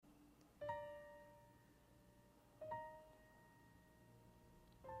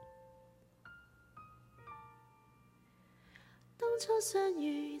初相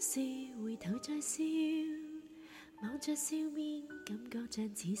遇時，回頭再笑，望着笑面，感覺像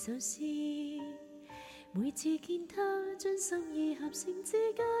似首詩。每次見他，將心意合成字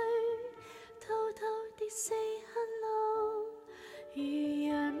句，偷偷地 say hello， 如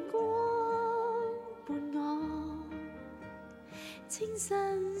陽光伴我，清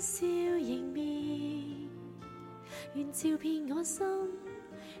新笑迎面，願照遍我心，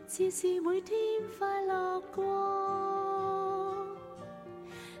似是每天快樂過。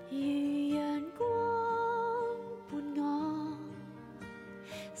如陽光伴我，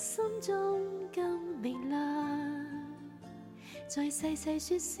心中更明亮。在細細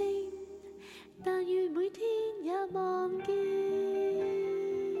說聲，但願每天也望見。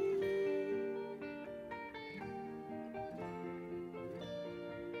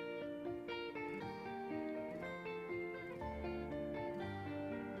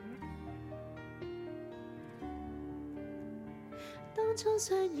當初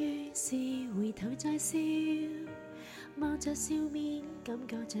相遇時，回頭再笑，望着笑面，感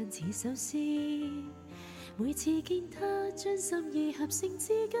覺像似首詩。每次見他，將心意合成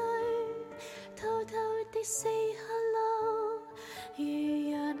字句，偷偷地 say hello， 如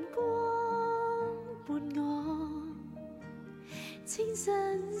陽光伴我，清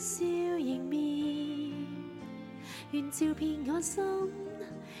新笑迎面，願照遍我心，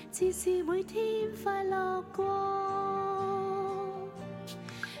似是每天快樂過。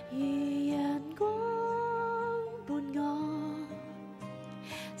如陽光伴我，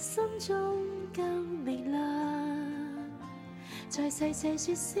心中更明亮。在細細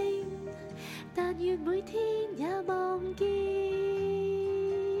說聲，但願每天也望見。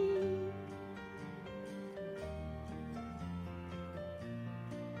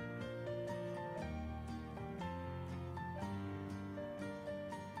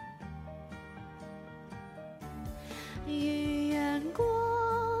如陽光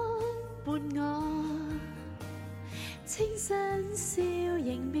伴我，清新笑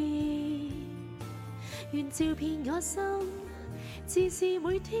迎面，願照遍我心，自是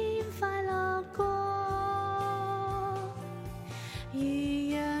每天快樂過。如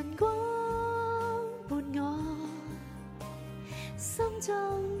陽光伴我，心中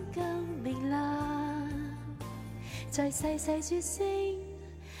更明亮。在細細說聲，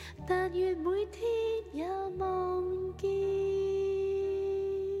但願每天